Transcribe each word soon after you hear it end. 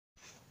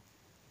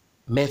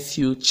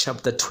Matthew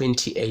chapter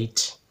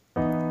 28,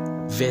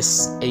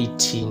 verse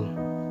 18.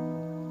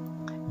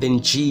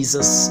 Then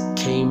Jesus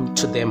came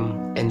to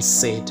them and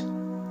said,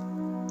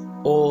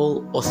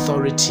 "All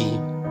authority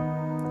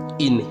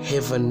in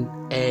heaven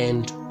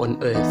and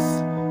on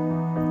earth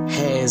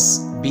has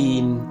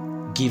been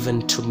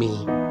given to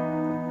me."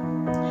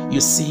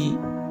 You see,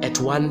 at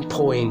one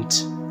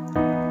point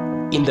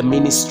in the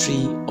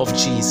ministry of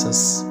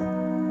Jesus,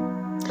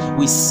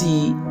 we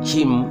see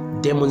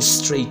him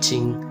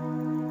demonstrating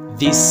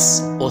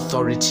this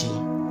authority.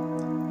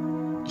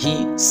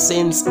 He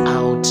sends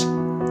out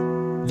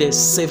the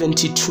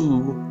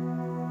 72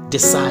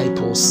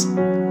 disciples,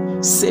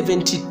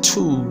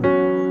 72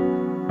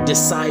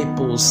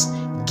 disciples,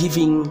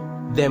 giving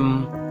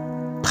them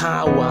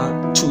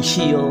power to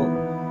heal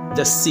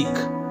the sick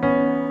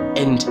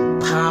and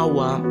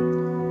power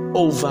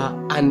over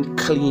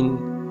unclean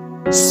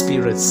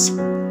spirits.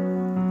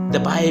 The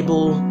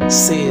Bible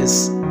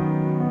says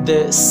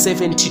the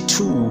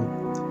 72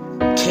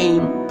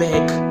 came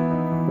back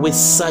with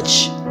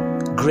such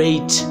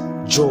great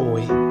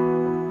joy.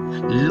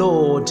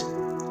 "Lord,"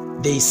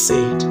 they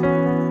said,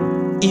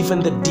 "even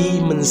the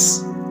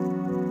demons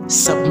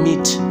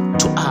submit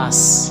to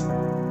us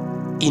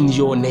in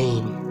your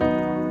name."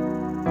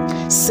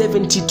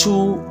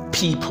 72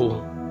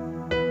 people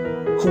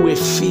who were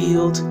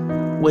filled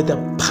with the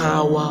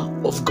power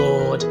of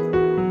God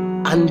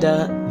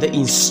under the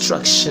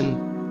instruction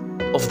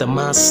of the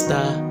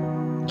Master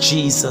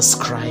Jesus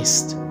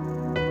Christ.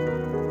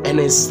 And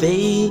as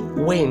they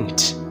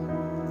went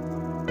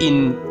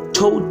in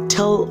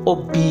total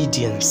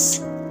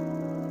obedience,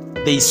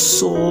 they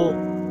saw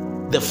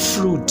the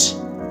fruit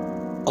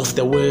of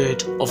the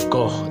Word of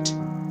God,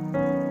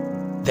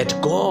 that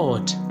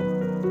God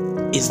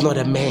is not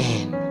a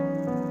man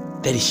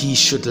that he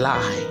should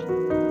lie.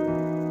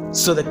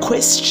 So the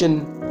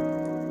question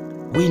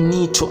we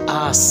need to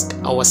ask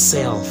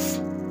ourselves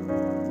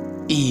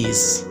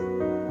is,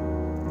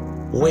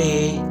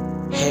 where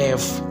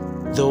have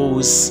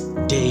those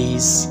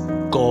days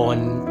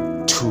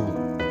gone to?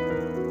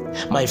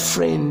 My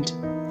friend,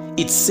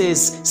 it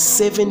says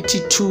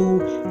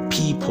 72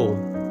 people,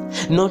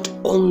 not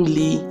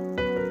only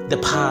the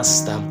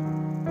pastor,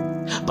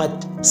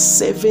 but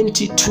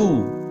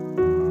 72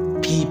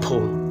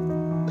 people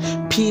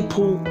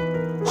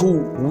who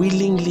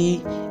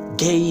willingly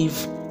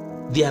gave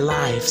their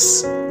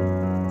lives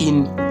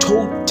in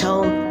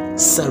total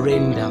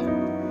surrender,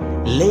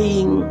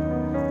 laying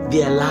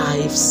their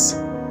lives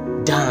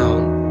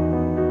down.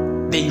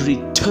 They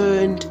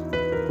returned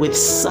with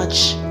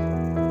such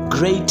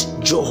great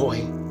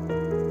joy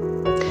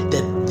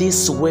that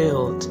this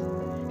world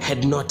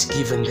had not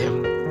given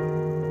them.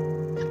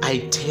 I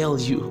tell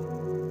you,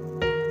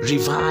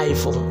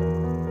 revival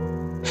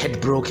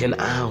had broken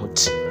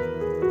out.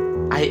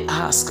 I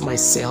ask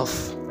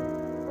myself,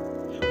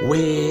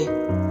 where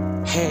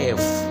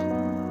have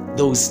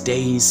those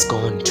days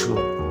gone to?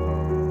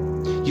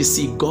 You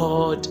see,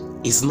 God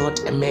is not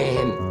a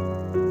man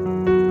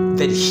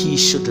that he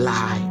should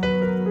lie.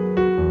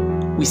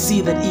 We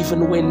see that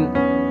even when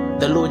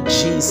the Lord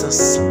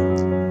Jesus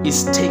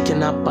is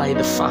taken up by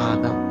the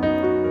Father,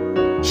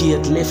 he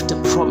had left a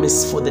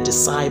promise for the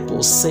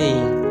disciples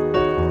saying,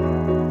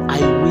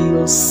 "I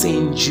will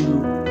send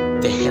you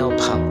the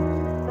Helper,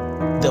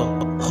 the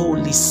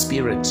Holy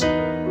Spirit."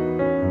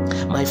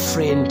 My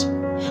friend,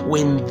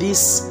 when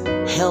this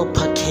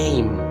Helper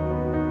came,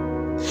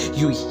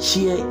 you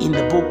hear in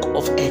the book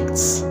of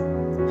Acts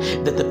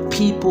that the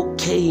people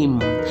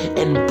came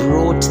and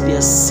brought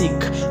their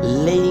sick,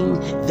 laying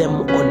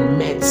them on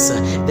mats,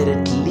 that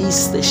at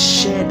least the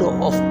shadow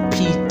of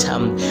Peter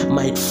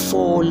might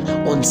fall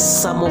on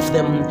some of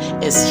them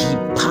as he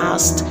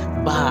passed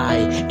by.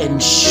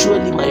 And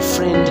surely, my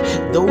friend,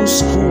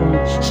 those whom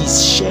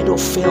his shadow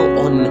fell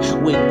on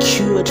were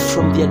cured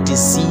from their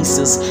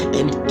diseases,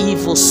 and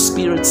evil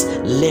spirits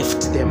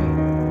left them.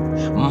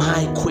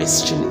 My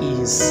question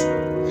is,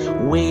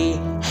 where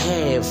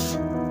have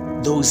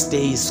those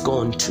days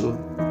gone to?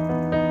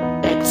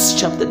 Acts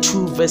chapter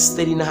 2 verse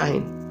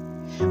 39.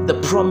 The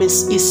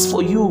promise is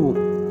for you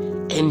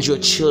and your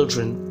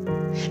children,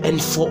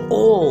 and for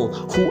all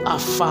who are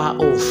far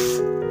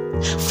off,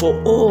 for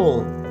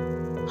all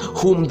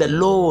whom the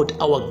Lord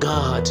our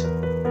God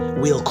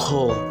will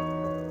call.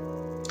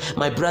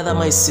 My brother,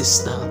 my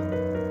sister,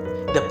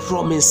 the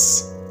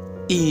promise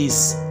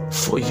is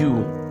for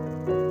you.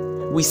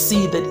 We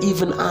see that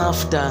even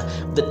after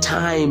the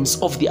times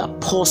of the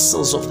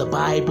apostles of the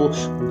Bible,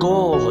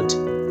 God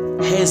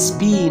has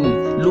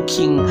been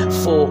looking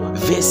for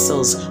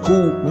vessels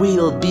who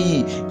will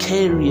be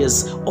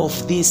carriers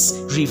of this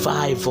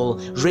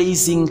revival,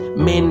 raising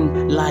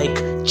men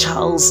like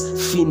Charles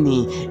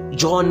Finney,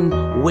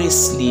 John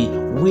Wesley,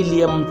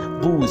 William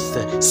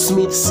Booth,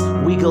 Smith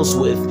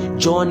Wigglesworth,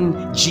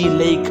 John G.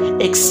 Lake,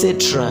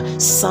 etc.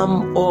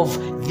 Some of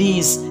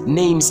these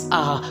names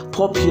are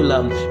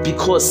popular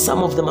because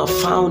some of them are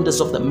founders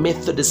of the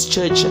Methodist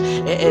Church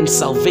and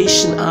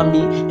Salvation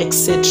Army,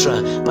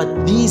 etc.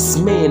 But these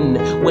men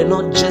were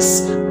not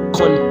just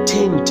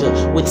content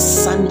with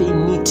Sunday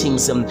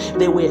meetings.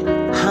 They were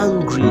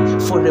hungry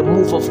for a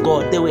move of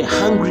God. They were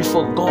hungry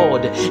for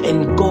God,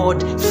 and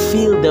God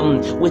filled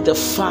them with a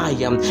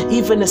fire.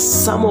 Even as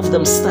some of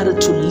them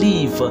started to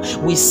leave,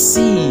 we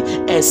see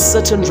a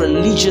certain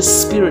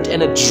religious spirit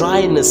and a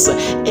dryness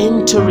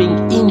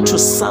entering into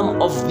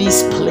some of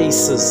these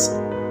places.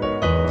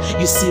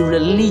 You see,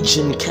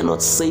 religion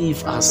cannot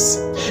save us.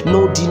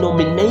 No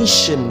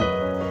denomination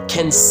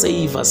can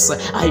save us.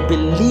 I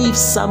believe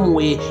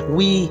somewhere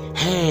we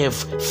have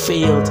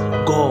failed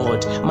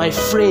God. My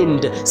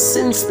friend,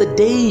 since the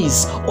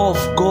days of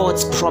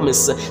God's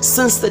promise,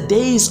 since the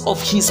days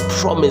of His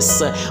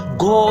promise,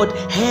 God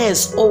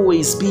has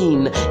always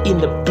been in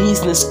the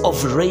business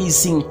of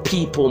raising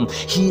people.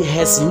 He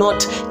has not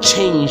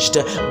changed.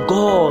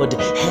 God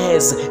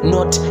has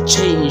not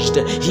changed.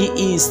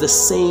 He is the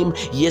same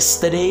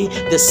yesterday,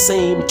 the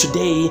same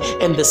today,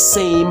 and the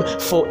same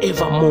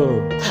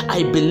forevermore.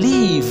 I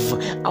believe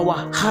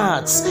our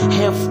hearts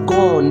have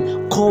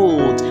gone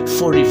cold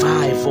for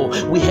revival.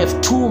 We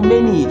have too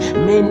many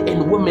men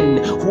and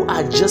women who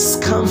are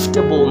just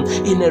comfortable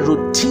in a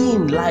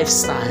routine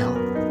lifestyle.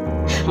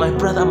 My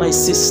brother, my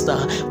sister,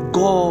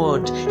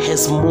 God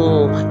has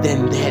more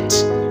than that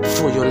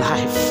for your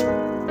life.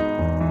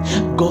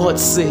 God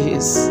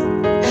says,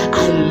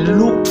 I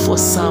looked for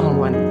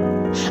someone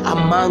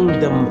among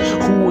them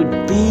who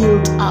would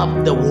build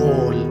up the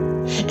wall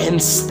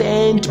and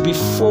stand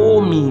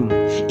before me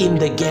in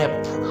the gap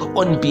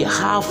on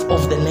behalf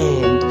of the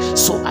land,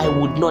 so I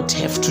would not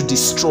have to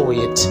destroy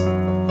it.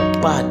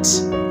 But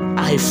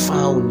I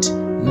found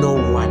no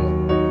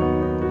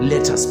one.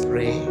 Let us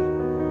pray.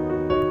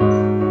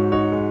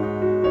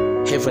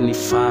 Heavenly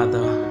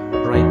Father,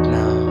 right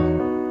now,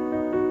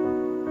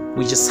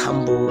 we just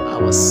humble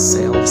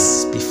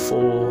ourselves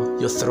before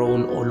your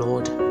throne, O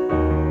Lord.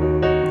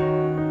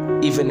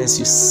 Even as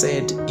you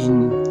said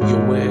in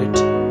your word,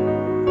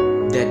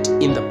 that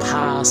in the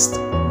past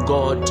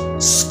God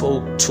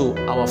spoke to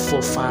our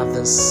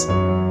forefathers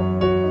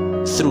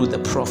through the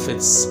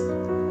prophets,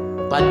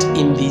 but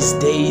in these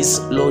days,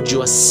 Lord,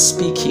 you are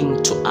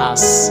speaking to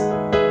us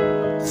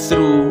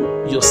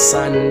through your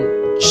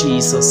Son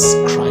Jesus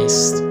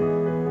Christ.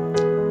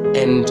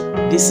 And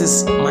this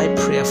is my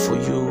prayer for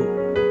you,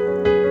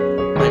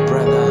 my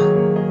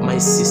brother, my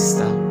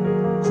sister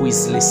who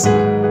is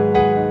listening.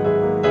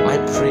 My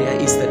prayer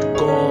is that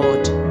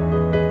God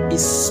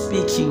is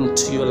speaking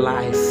to your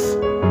life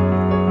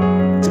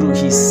through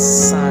His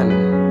Son,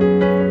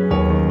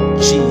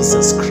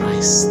 Jesus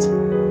Christ.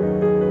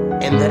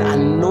 And that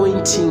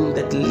anointing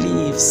that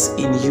lives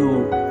in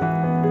you,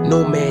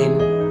 no man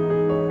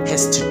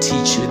has to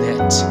teach you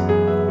that.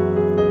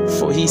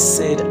 For He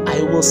said,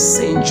 I will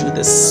send you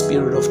the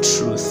Spirit of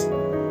truth.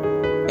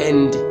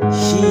 And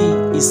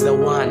He is the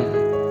one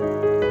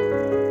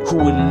who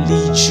will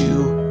lead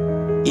you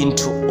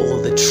into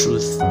all the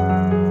truth.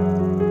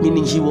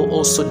 Meaning He will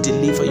also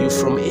deliver you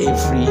from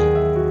every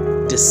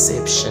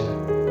deception.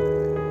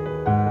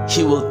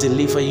 He will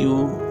deliver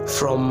you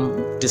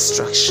from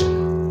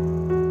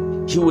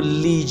destruction. He will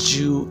lead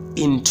you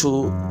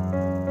into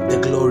the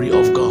glory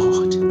of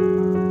God.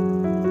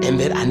 And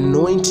that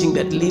anointing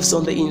that lives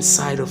on the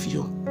inside of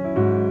you,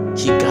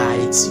 He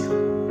guides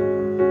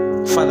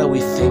you. Father, we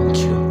thank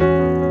you.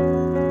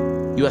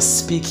 You are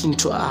speaking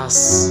to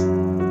us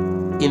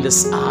in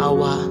this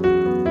hour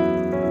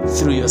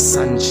through your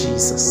Son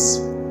Jesus.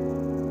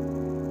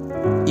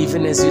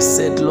 Even as you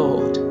said,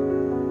 Lord,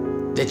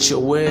 that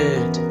your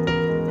word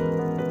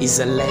is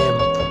a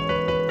lamp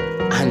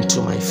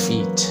unto my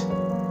feet,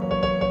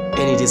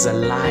 and it is a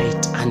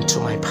light unto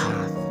my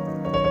path.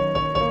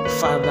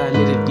 Father,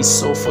 let it be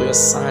so for your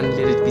son,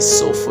 let it be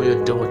so for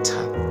your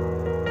daughter.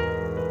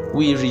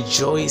 We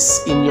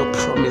rejoice in your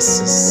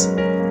promises,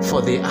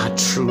 for they are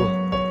true.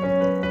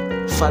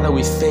 Father,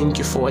 we thank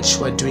you for what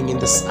you are doing in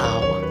this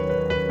hour.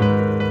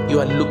 You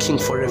are looking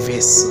for a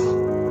vessel.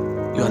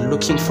 You are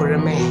looking for a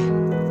man.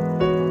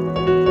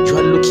 You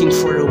are looking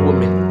for a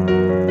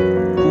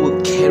woman who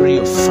will carry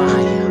your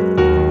fire.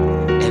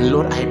 And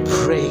Lord, I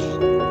pray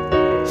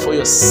for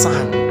your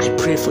son. I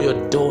pray for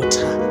your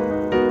daughter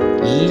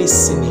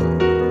listening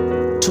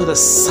to the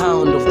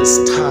sound of this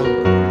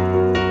tongue,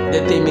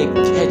 that they may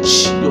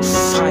catch your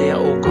fire,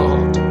 O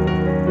God,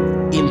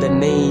 in the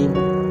name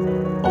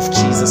of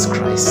Jesus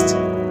Christ.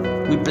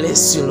 We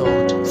bless you,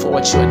 Lord, for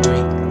what you are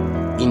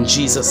doing. In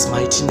Jesus'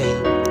 mighty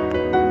name,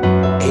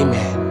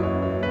 amen.